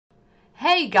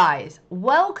Hey guys,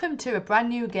 welcome to a brand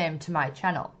new game to my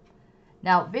channel.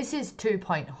 Now this is 2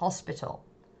 Point Hospital.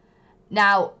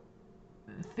 Now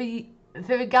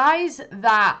for the guys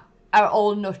that are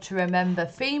old enough to remember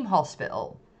Theme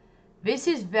Hospital, this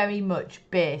is very much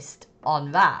based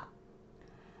on that.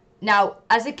 Now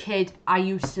as a kid I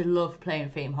used to love playing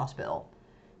Theme Hospital,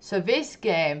 so this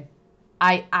game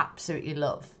I absolutely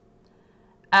love.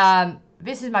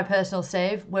 This is my personal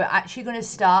save. We're actually going to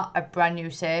start a brand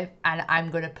new save and I'm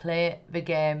going to play the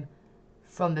game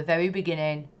from the very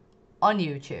beginning on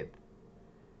YouTube.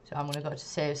 So I'm going to go to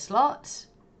save slots,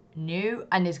 new,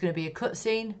 and there's going to be a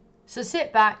cutscene. So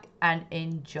sit back and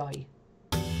enjoy.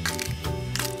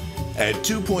 At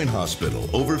 2 Point Hospital,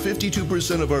 over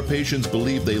 52% of our patients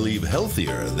believe they leave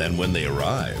healthier than when they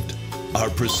arrived. Our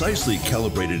precisely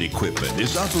calibrated equipment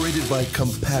is operated by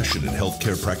compassionate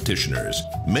healthcare practitioners,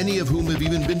 many of whom have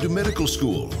even been to medical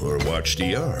school or watched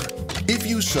ER. If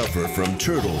you suffer from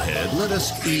turtle head, let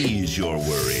us ease your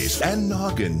worries and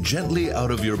noggin gently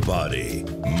out of your body.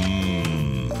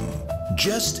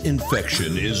 Chest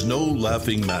infection is no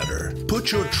laughing matter.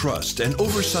 Put your trust and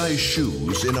oversized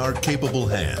shoes in our capable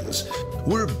hands.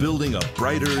 We're building a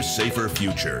brighter, safer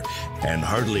future, and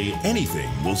hardly anything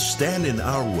will stand in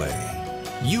our way.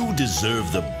 You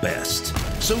deserve the best.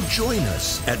 So join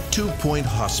us at 2 Point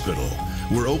Hospital.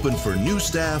 We're open for new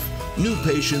staff, new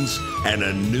patients, and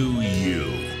a new you.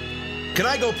 Can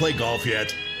I go play golf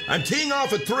yet? I'm teeing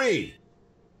off at 3.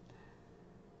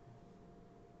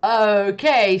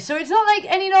 Okay, so it's not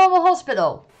like any normal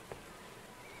hospital.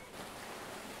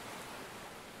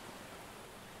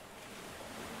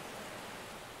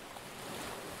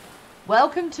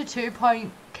 Welcome to 2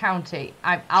 Point County.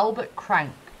 I'm Albert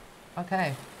Crank.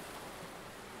 Okay.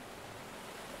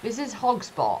 This is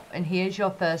Hogsport, and here's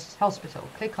your first hospital.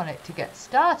 Click on it to get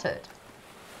started.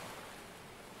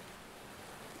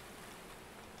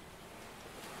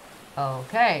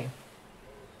 Okay.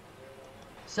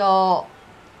 So,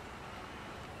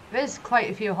 there's quite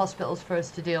a few hospitals for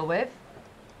us to deal with,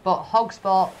 but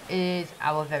Hogsport is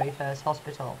our very first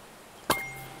hospital.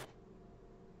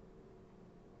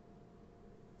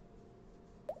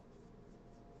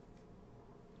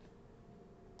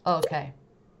 Okay.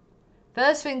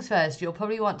 First things first, you'll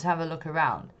probably want to have a look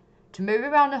around. To move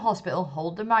around the hospital,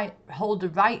 hold the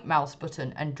right mouse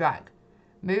button and drag.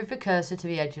 Move the cursor to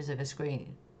the edges of the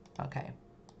screen. Okay.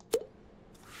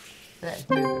 Let's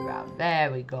move around.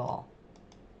 There we go.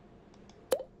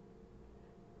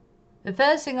 The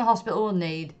first thing a hospital will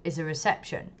need is a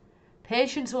reception.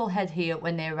 Patients will head here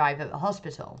when they arrive at the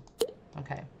hospital.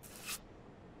 Okay.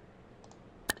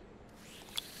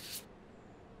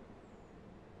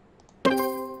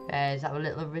 There's our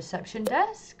little reception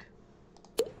desk.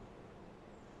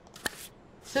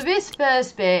 So this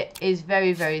first bit is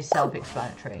very, very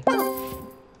self-explanatory.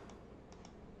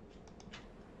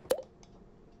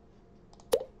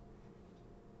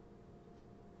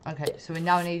 Okay, so we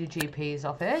now need a GP's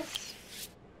office.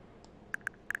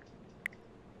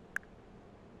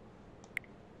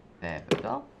 There we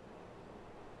go.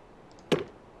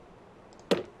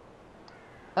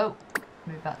 Oh.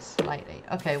 Move that slightly.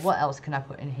 Okay, what else can I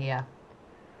put in here?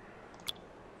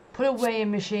 Put a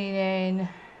weighing machine in.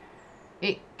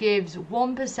 It gives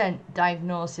 1%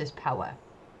 diagnosis power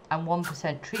and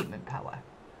 1% treatment power.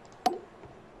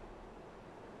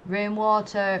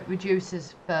 Rainwater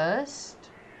reduces first.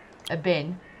 A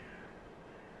bin.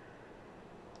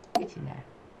 Get in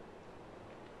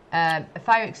there. A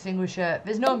fire extinguisher.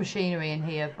 There's no machinery in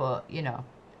here, but you know.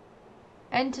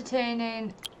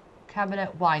 Entertaining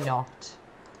cabinet, why not?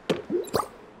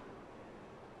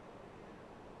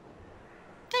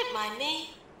 Don't mind me.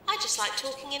 I just like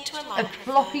talking into a A microphone.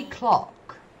 floppy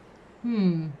clock.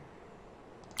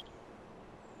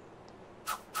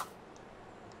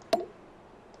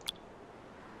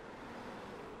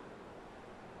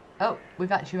 Oh,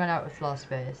 we've actually run out of floor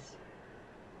space.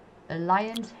 A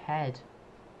lion's head.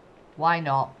 Why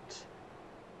not?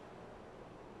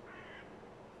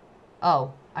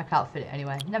 Oh, I can't fit it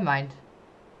anyway. Never mind.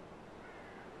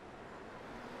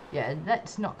 Yeah,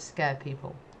 let's not scare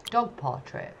people. Dog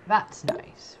portrait. That's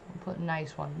nice. We'll put a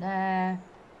nice one there.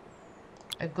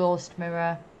 A ghost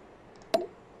mirror.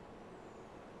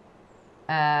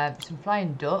 Some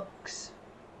flying ducks.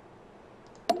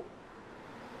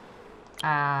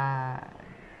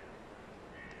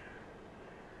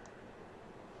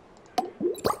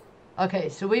 Okay,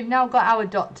 so we've now got our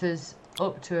doctors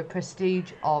up to a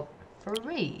prestige of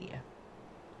 3.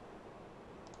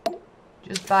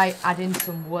 Just by adding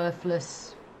some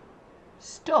worthless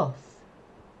stuff.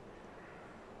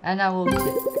 And I will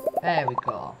click. There we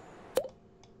go.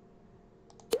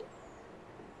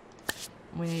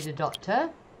 We need a doctor.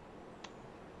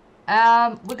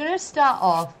 We're going to start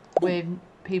off with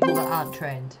people that aren't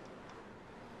trained.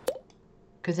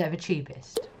 Because they're the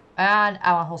cheapest. And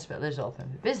our hospital is open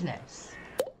for business.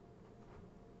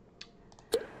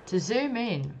 To zoom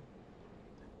in.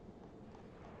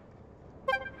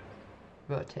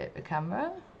 Rotate the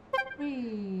camera.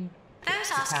 Whee.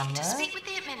 Those asking to speak with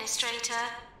the administrator.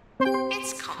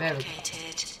 It's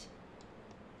complicated.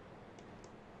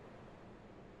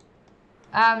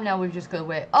 Now we've just got to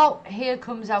wait. Oh, here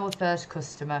comes our first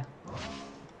customer.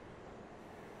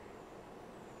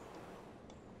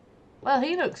 Well,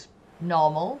 he looks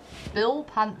normal. Bill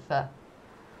Panther.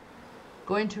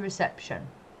 Going to reception.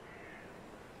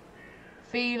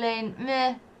 Feeling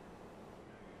meh.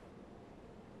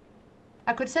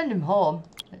 I could send him home.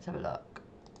 Let's have a look.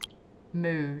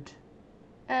 Mood.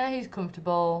 He's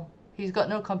comfortable. He's got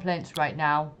no complaints right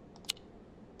now.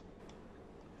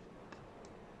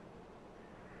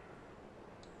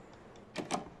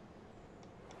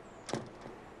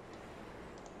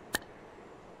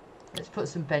 Let's put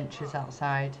some benches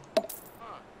outside.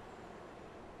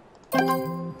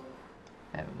 There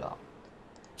we go.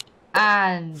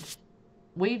 And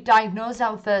we've diagnosed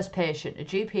our first patient. A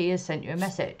GP has sent you a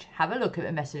message. Have a look at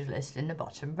the message list in the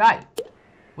bottom right.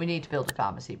 We need to build a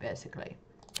pharmacy, basically.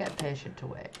 Get a patient to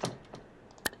wait.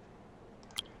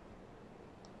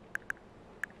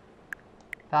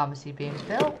 Pharmacy being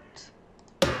built.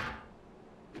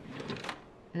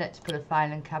 Let's put a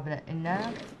filing cabinet in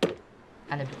there.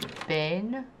 And a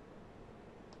bin.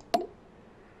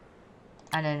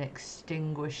 And an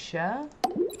extinguisher.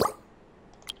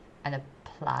 And a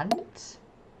plant.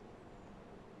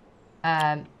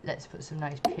 Let's put some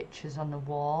nice pictures on the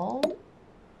wall.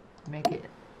 Make it...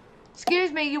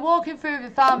 Excuse me, you're walking through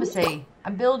the pharmacy.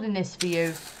 I'm building this for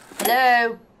you.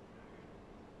 Hello?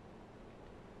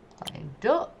 Flying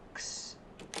ducks.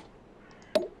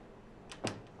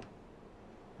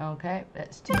 Okay,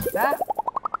 let's take that.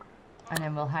 And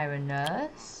then we'll hire a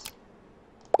nurse.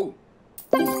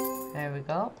 There we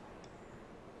go.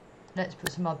 Let's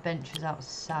put some more benches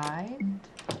outside.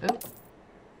 Oop.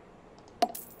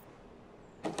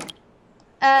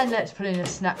 And let's put in a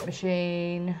snack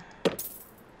machine.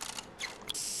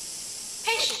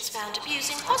 Patients found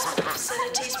abusing hospital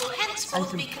facilities will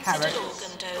henceforth be considered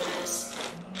organ donors.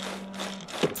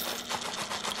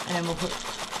 And then we'll put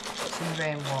some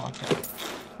rainwater.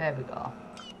 There we go.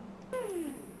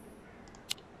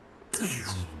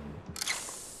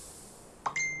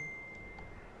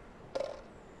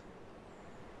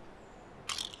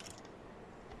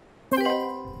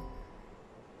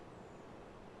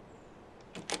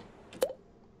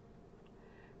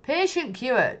 Patient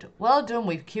cured. Well done,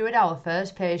 we've cured our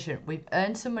first patient. We've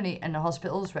earned some money and the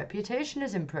hospital's reputation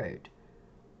has improved.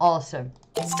 Awesome.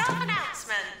 Staff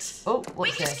announcement. Oh, what's We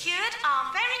this? just cured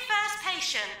our very first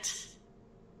patient.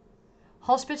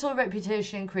 Hospital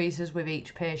reputation increases with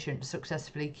each patient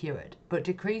successfully cured, but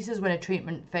decreases when a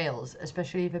treatment fails,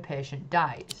 especially if a patient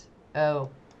dies. Oh.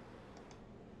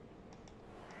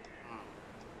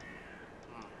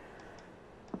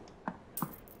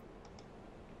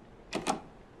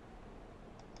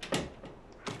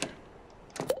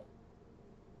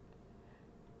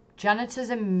 Janitors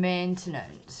and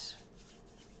maintenance.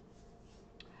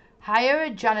 Hire a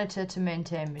janitor to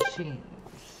maintain machines.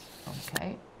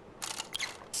 Okay.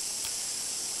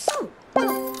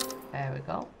 There we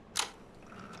go.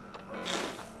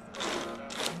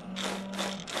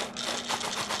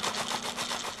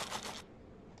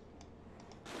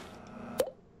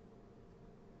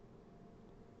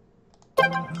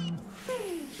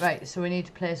 Right, so we need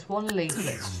to place one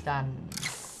leaflet stand.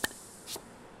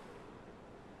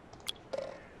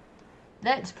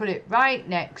 Let's put it right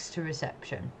next to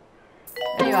reception.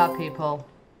 There you are, people.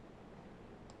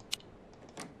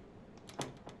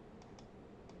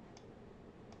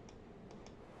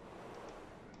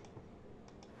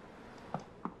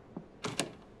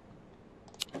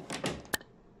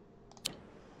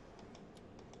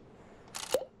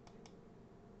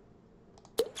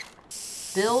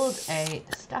 Build a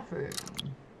staff room.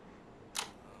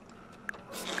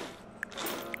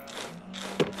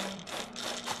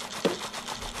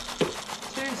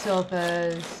 Two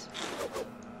sofas.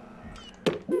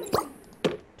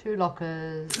 Two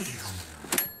lockers.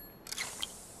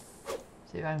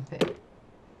 See if I can fit.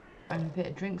 I can fit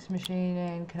a drinks machine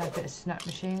in. Can I fit a snack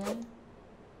machine in?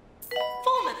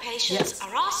 Former patients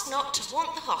are asked not to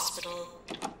haunt the hospital.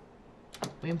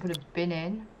 We can put a bin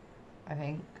in, I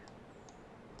think.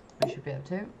 We should be able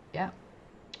to, yeah.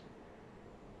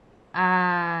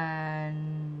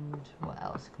 And what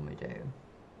else can we do?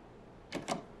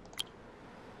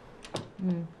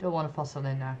 Don't want a fossil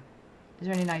in there. Is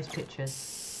there any nice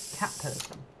pictures? Cat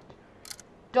person.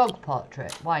 Dog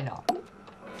portrait. Why not?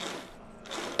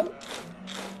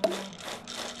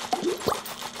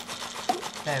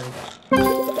 There we go.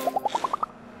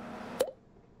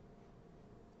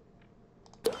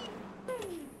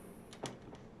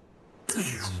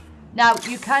 Now,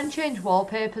 you can change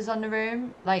wallpapers on the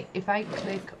room. Like, if I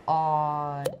click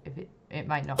on... It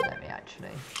might not let me, actually.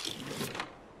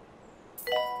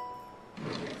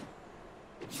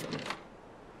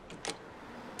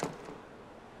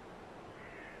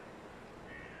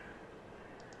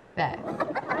 There.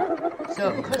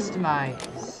 So,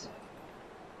 customize.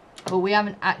 But we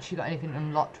haven't actually got anything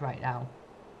unlocked right now.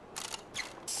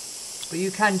 But you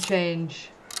can change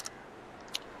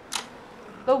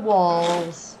the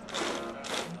walls.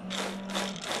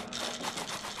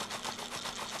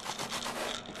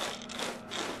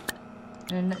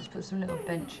 And let's put some little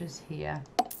benches here.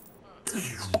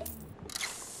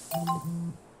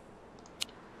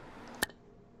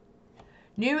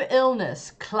 New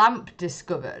illness, clamp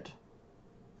discovered.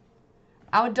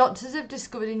 Our doctors have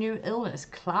discovered a new illness,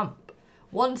 clamp.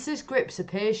 Once this grips a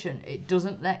patient, it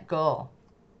doesn't let go.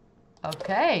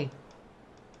 Okay.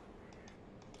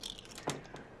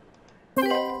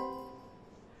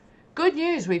 Good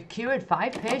news, we've cured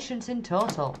 5 patients in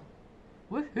total.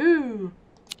 Woohoo!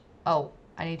 Oh,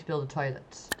 I need to build the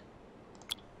toilets.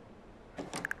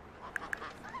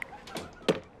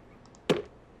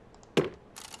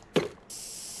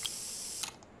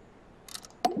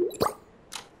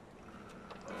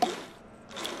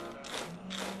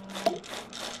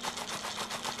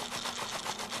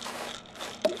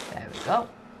 There we go.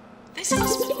 This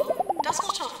hospital does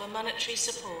not offer monetary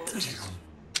support.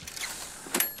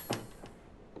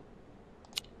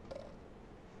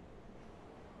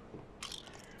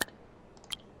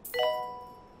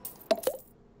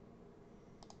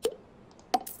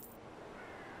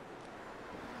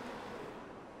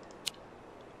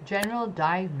 General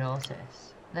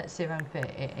diagnosis. Let's see if I can fit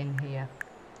it in here.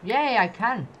 Yay, I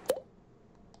can.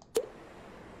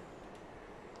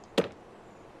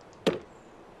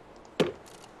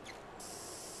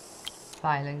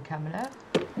 Filing cabinet.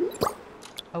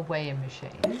 A weighing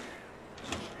machine.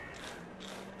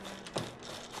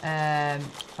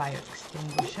 Fire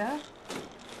extinguisher.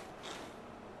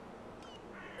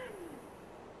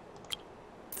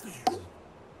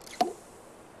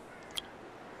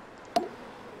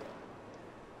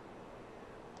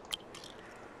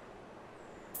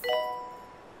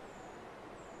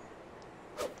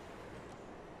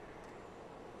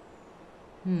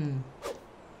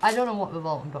 I don't know what the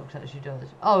vaulting box actually does.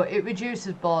 Oh, it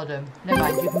reduces boredom. Never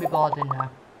mind, you can be bored in there.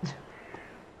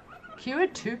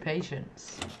 Cured 2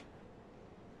 patients.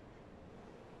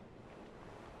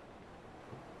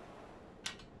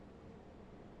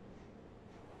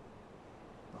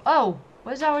 Oh,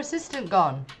 where's our assistant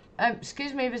gone?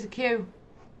 Excuse me, there's a queue.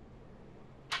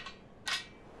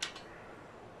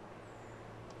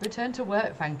 Return to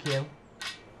work, thank you.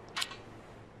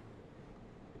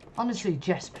 Honestly,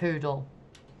 Jess Poodle.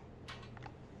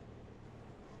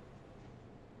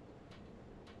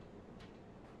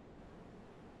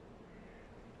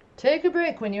 Take a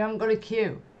break when you haven't got a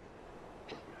queue.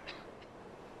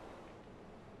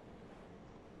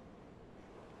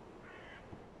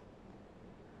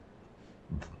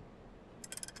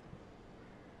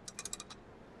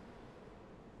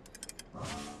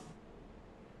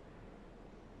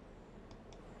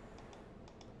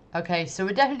 Okay, so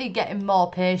we're definitely getting more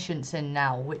patients in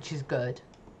now, which is good.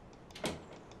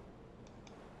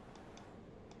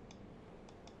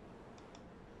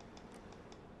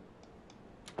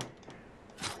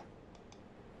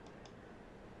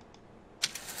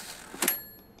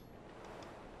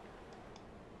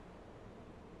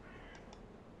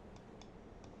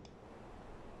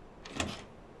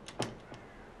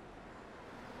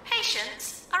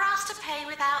 Patients are asked to pay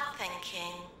without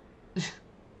thinking.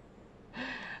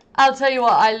 I'll tell you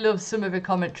what, I love some of the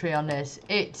commentary on this.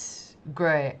 It's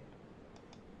great.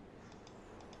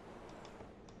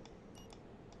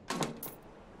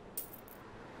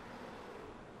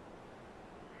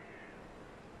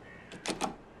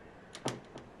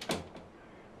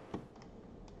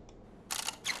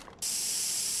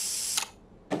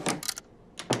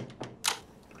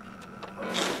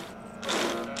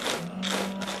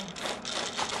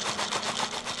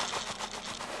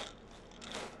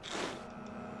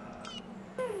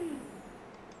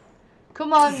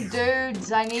 Come on,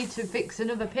 dudes, I need to fix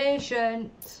another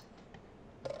patient.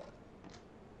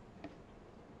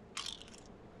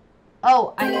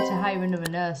 Oh, I need to hire another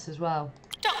nurse as well.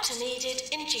 Doctor needed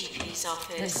in GP's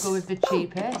office. Let's go with the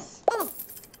cheapest.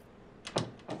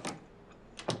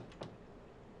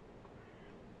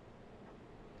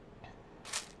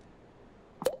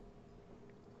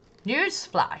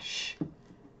 Newsflash.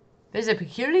 There's a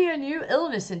peculiar new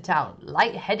illness in town.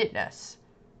 Lightheadedness.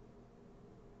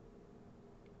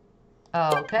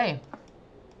 Okay.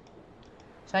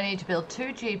 So I need to build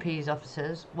 2 GP's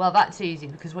officers. Well, that's easy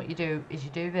because what you do is you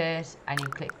do this and you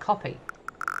click copy.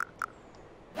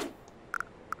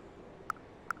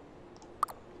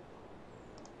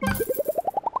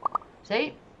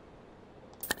 See?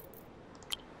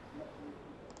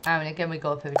 And again we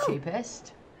go for the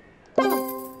cheapest.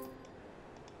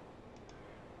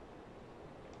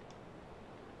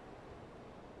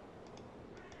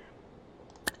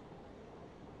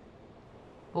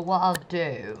 But what I'll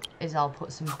do is I'll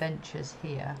put some benches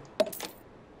here.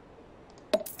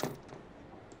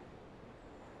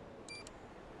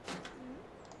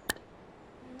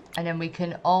 And then we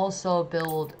can also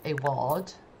build a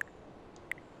ward.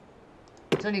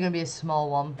 It's only going to be a small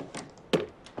one.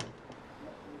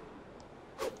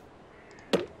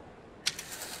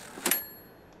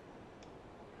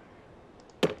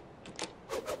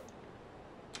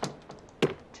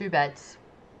 Two beds.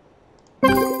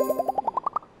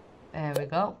 There we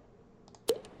go.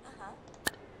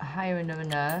 Hire another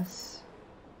nurse.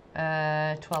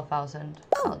 12,000.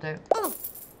 That'll do.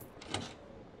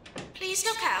 Please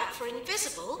look out for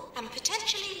invisible and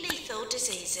potentially lethal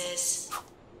diseases.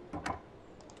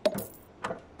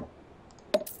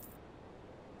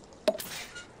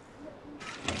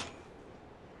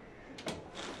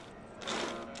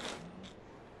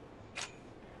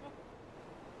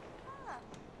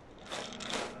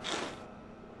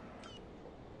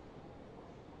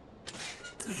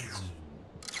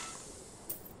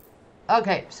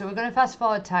 Okay, so we're going to fast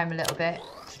forward time a little bit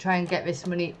to try and get this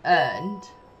money earned.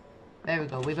 There we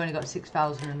go, we've only got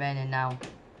 6,000 remaining now.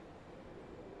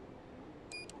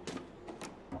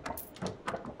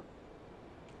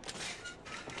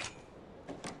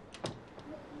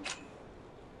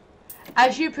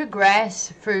 As you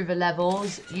progress through the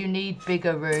levels, you need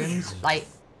bigger rooms, like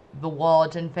the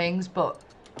ward and things, but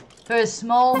for a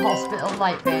small hospital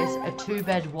like this, a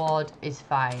 2-bed ward is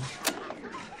fine.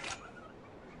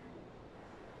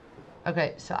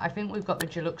 Okay, so I think we've got the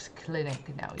Deluxe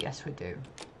Clinic now. Yes, we do.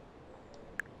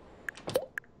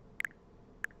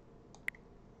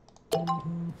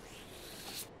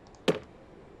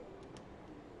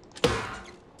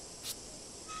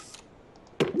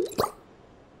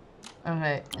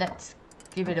 Okay, let's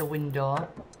give it a window.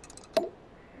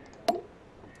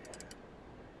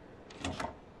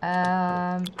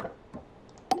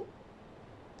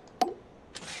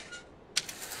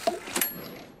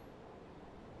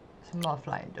 Some more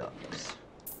flying ducks.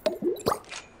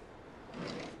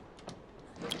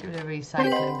 Do the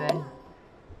recycling bin.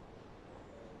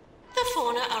 The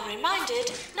fauna are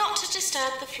reminded not to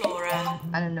disturb the flora.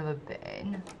 And another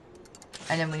bin.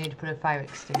 And then we need to put a fire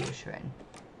extinguisher in.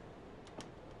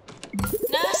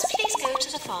 Nurse, please go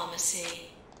to the pharmacy.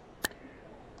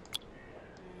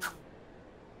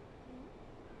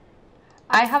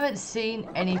 I haven't seen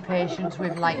any patients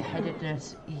with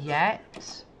lightheadedness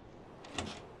yet.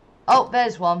 Oh,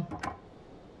 there's one.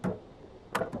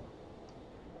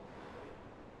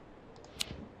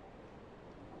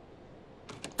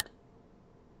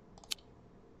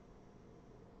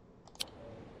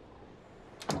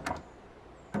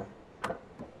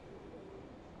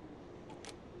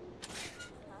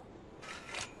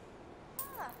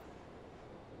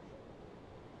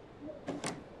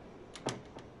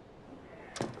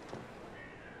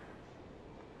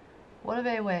 What are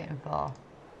they waiting for?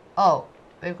 Oh,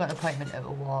 they've got an appointment at a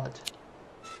ward.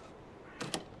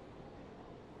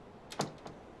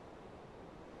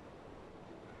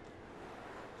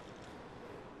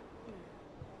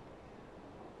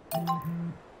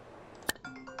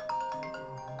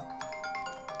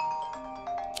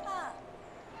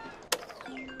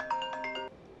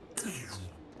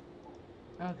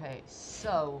 Okay,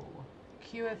 so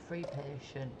cure 3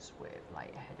 patients with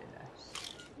lightheadedness.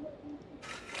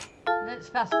 Let's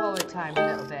fast forward time a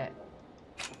little bit.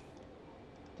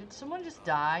 Did someone just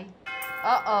die?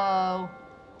 Uh-oh.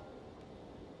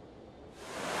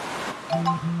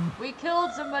 We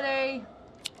killed somebody.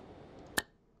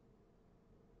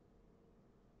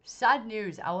 Sad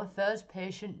news, our first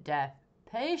patient death.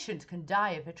 Patients can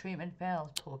die if a treatment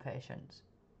fails. Poor patients.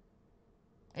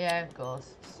 Yeah,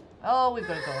 ghosts. Oh, we've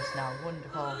got a ghost now.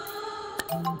 Wonderful.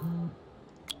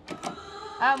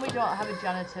 And we don't have a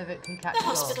janitor that can catch The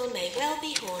ghosts. hospital may well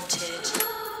be haunted.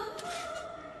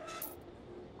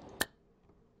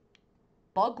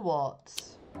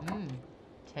 Bogwarts. Mmm,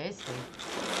 tasty.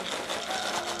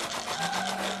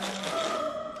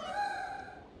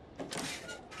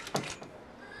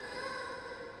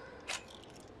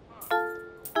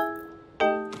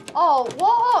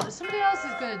 else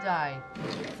is gonna die.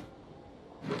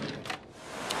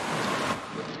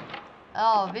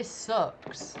 Oh, this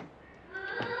sucks.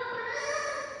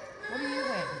 What are you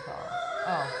waiting for?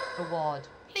 Oh, the ward.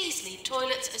 Please leave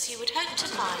toilets as you would hope to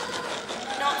find them,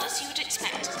 not as you would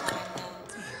expect to find them.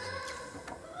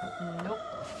 Nope,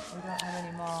 we don't have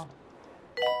any more.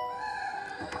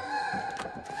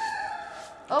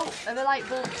 Oh, are the light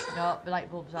bulbs? No, the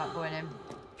light bulbs aren't going in.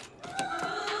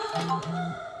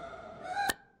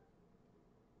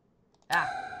 Ah.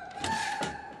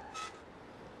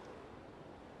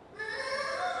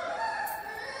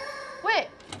 Wait.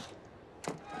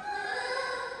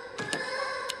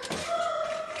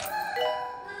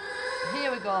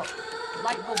 Here we go.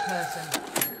 Light bulb person.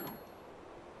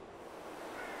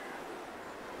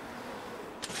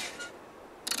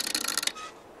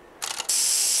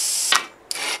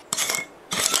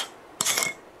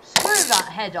 Screw that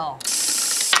head off.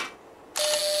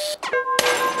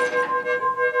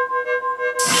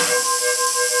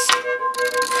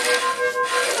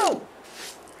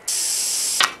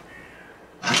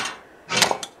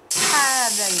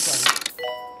 And there you go.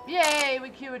 Yay, we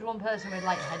cured one person with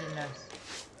lightheadedness.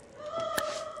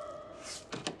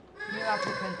 New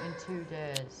applicant in 2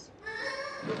 days.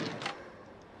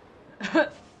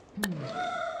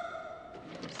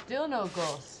 Still no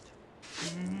ghost.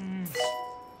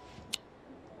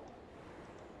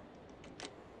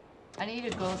 I need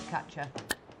a ghost catcher.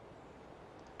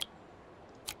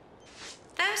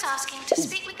 Those asking to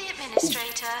speak with the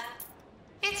administrator.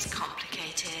 It's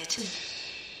complicated.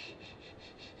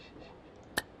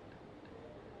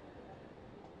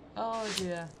 Oh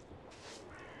dear.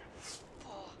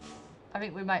 I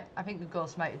think the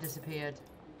ghost might have disappeared.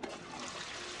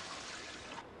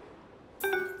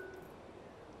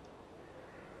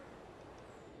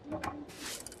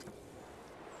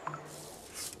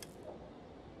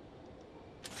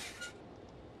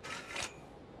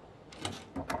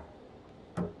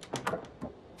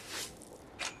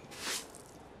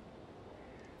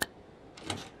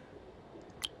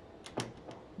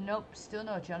 Nope, still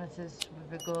no janitors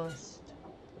with a ghost.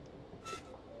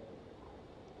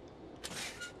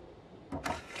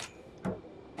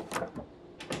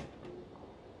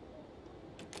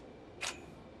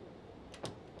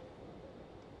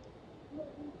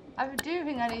 I do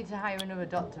think I need to hire another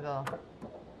doctor though.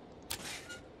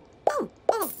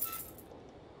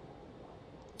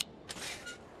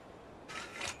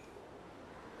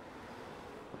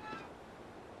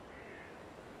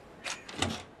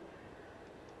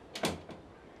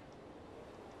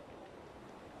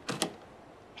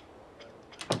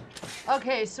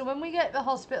 Okay, so when we get the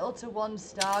hospital to 1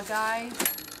 star, guys,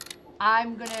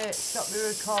 I'm gonna stop the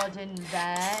recording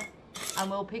there,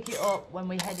 and we'll pick it up when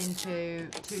we head into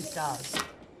 2 stars.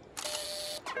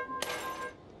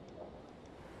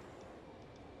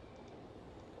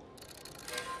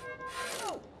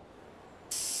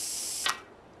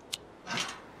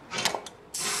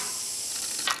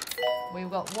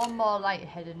 We've got one more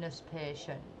lightheadedness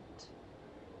patient.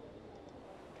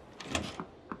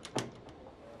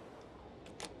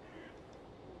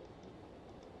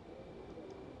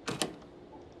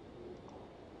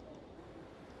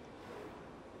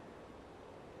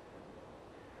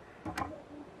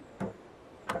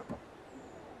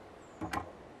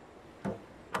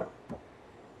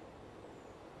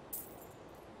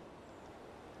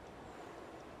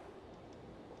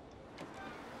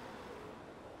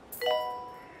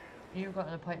 You've got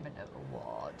an appointment at the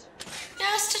ward.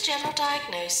 Just a general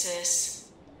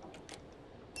diagnosis.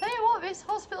 Tell you what, this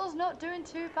hospital's not doing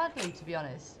too badly, to be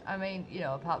honest. I mean, you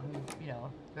know, apart from, you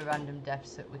know, the random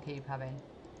deaths that we keep having.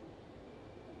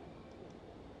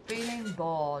 Feeling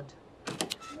bored.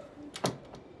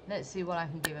 Let's see what I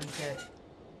can give him to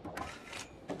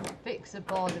fix the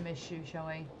boredom issue, shall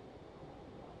we?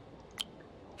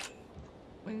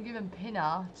 We can give him pin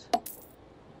art.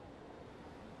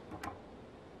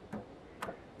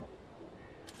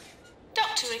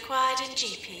 Doctor required in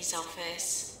GP's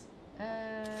office.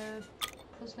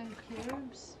 Puzzling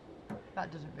cubes?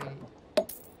 That doesn't really...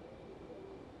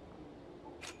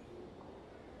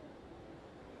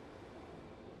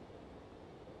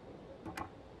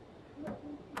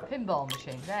 Pinball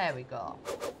machine, there we go.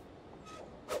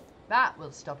 That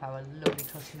will stop our lovely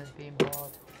customers being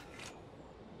bored.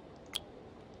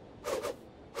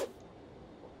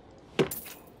 Let's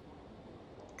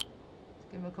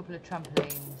give them a couple of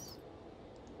trampolines.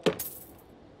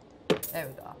 There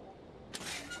we go.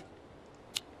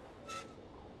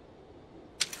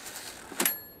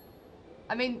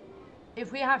 I mean,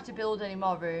 if we have to build any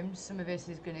more rooms, some of this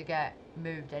is going to get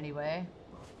moved anyway.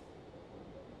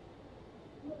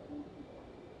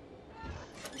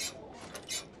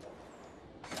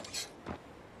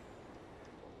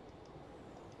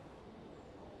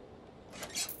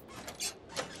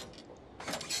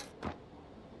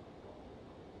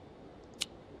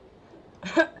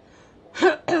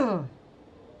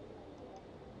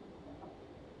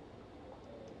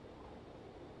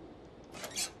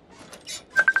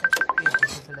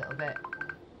 for a little bit.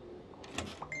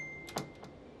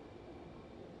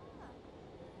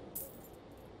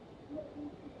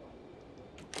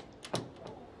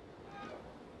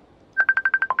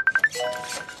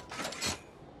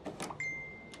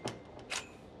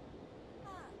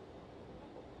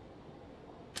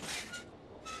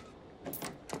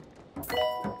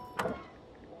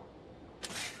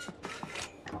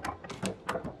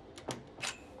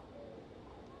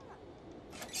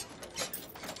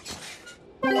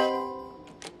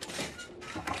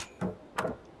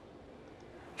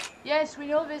 Yes, we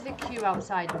know there's a queue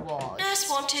outside the ward. Nurse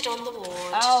wanted on the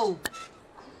ward. Oh,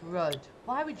 crud.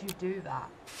 Why would you do that?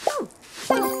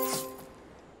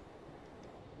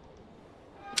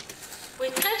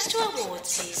 We're close to award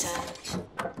season.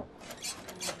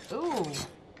 Ooh,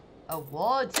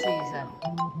 award season.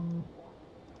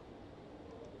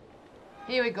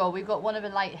 Here we go. We've got one of the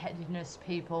lightheadedness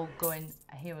people going.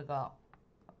 Here we go.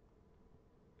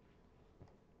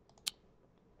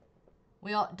 We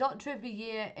got Doctor of the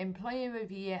Year, Employer of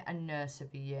the Year, and Nurse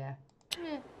of the Year.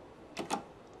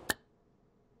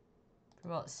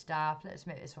 Promote staff. Let's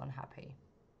make this one happy.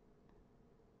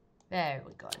 There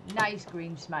we go. Nice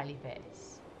green smiley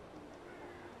face.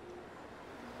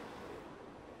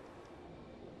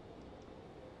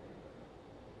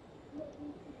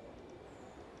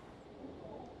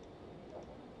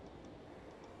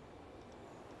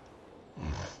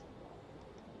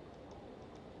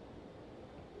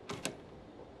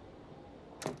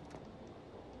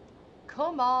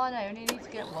 Come on, I only need to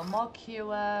get one more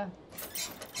cure.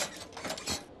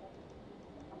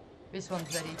 This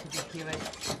one's ready to be cured.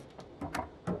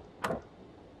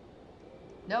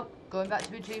 Nope, going back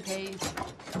to the GPs.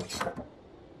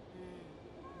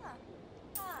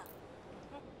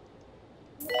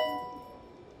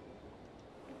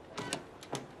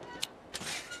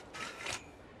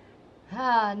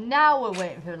 Ah, now we're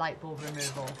waiting for light bulb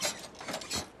removal.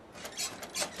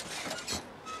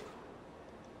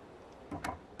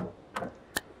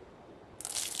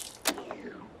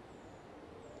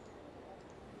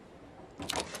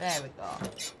 There we go.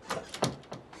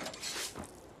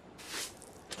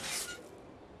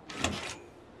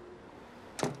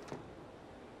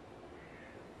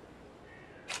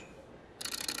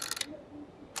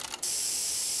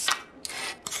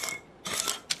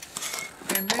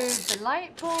 Remove the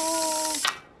light bulb.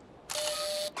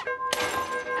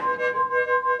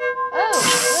 Oh,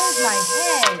 where's my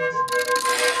head?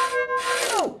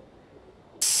 Oh.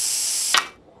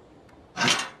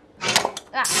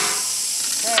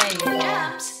 There you go.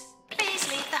 Germs, please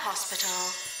leave the hospital.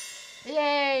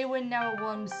 Yay, we're now a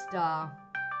 1 star.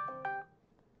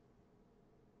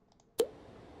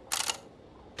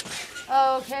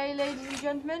 Okay, ladies and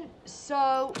gentlemen,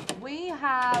 so we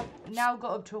have now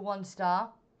got up to a 1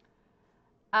 star.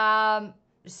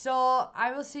 So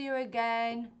I will see you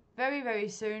again very, very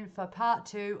soon for part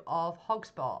 2 of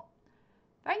Hogsport.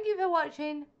 Thank you for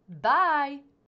watching. Bye.